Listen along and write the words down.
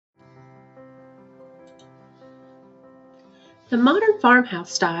The modern farmhouse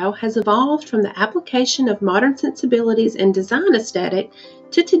style has evolved from the application of modern sensibilities and design aesthetic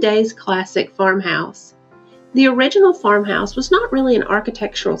to today's classic farmhouse. The original farmhouse was not really an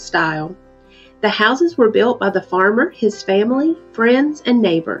architectural style. The houses were built by the farmer, his family, friends, and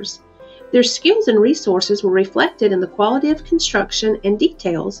neighbors. Their skills and resources were reflected in the quality of construction and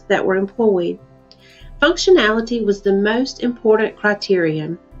details that were employed. Functionality was the most important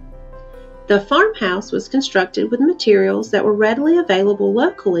criterion. The farmhouse was constructed with materials that were readily available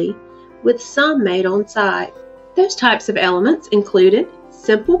locally, with some made on site. Those types of elements included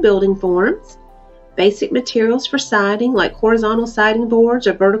simple building forms, basic materials for siding like horizontal siding boards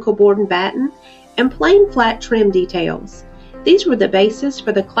or vertical board and batten, and plain flat trim details. These were the basis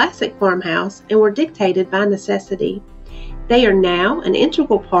for the classic farmhouse and were dictated by necessity. They are now an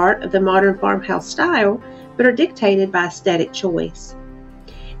integral part of the modern farmhouse style, but are dictated by aesthetic choice.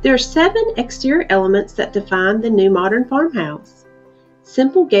 There are 7 exterior elements that define the new modern farmhouse.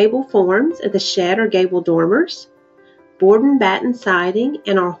 Simple gable forms of the shed or gable dormers, board and batten siding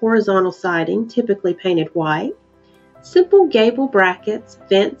and our horizontal siding typically painted white, simple gable brackets,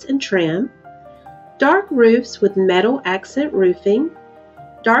 vents, and trim, dark roofs with metal accent roofing,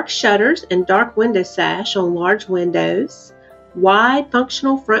 dark shutters and dark window sash on large windows, wide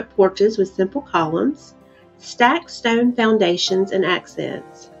functional front porches with simple columns, stacked stone foundations and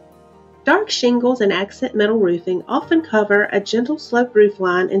accents. Dark shingles and accent metal roofing often cover a gentle slope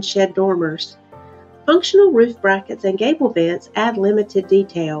roofline and shed dormers. Functional roof brackets and gable vents add limited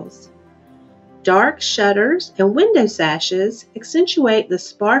details. Dark shutters and window sashes accentuate the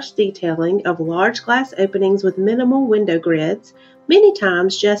sparse detailing of large glass openings with minimal window grids, many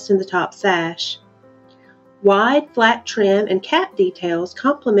times just in the top sash. Wide, flat trim and cap details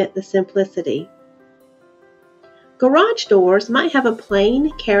complement the simplicity. Garage doors might have a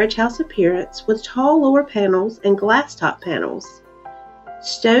plain carriage house appearance with tall lower panels and glass top panels.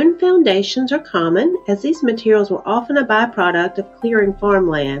 Stone foundations are common, as these materials were often a byproduct of clearing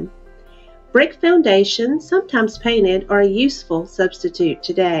farmland. Brick foundations, sometimes painted, are a useful substitute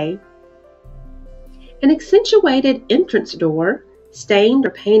today. An accentuated entrance door, stained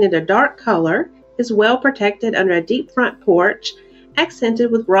or painted a dark color, is well protected under a deep front porch, accented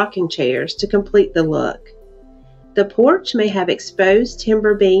with rocking chairs to complete the look. The porch may have exposed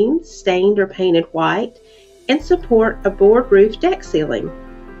timber beams, stained or painted white, and support a board roof deck ceiling.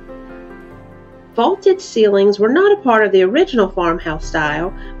 Vaulted ceilings were not a part of the original farmhouse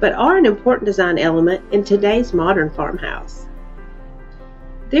style, but are an important design element in today's modern farmhouse.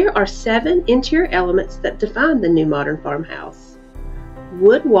 There are 7 interior elements that define the new modern farmhouse.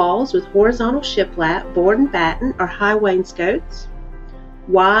 Wood walls with horizontal shiplap, board and batten, or high wainscots.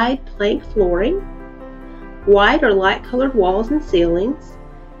 Wide plank flooring. White or light colored walls and ceilings,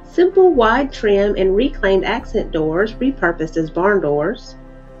 simple wide trim and reclaimed accent doors repurposed as barn doors,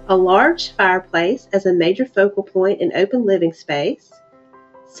 a large fireplace as a major focal point in open living space,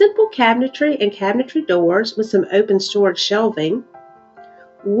 simple cabinetry and cabinetry doors with some open storage shelving,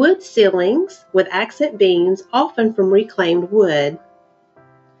 wood ceilings with accent beams often from reclaimed wood.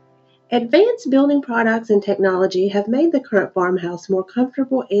 Advanced building products and technology have made the current farmhouse more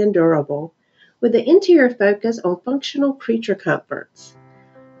comfortable and durable, with the interior focus on functional creature comforts.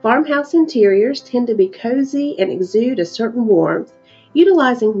 Farmhouse interiors tend to be cozy and exude a certain warmth,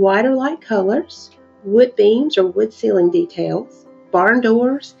 utilizing white or light colors, wood beams or wood ceiling details, barn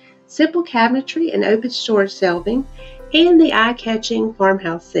doors, simple cabinetry and open storage shelving, and the eye-catching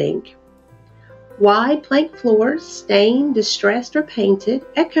farmhouse sink. Wide plank floors, stained, distressed, or painted,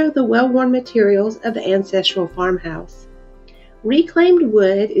 echo the well-worn materials of the ancestral farmhouse. Reclaimed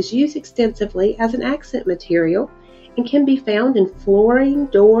wood is used extensively as an accent material and can be found in flooring,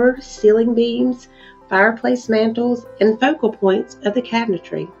 doors, ceiling beams, fireplace mantles, and focal points of the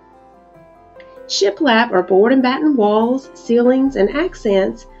cabinetry. Shiplap or board and batten walls, ceilings, and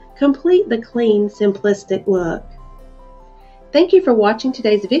accents complete the clean, simplistic look. Thank you for watching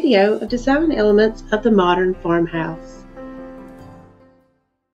today's video of design elements of the modern farmhouse.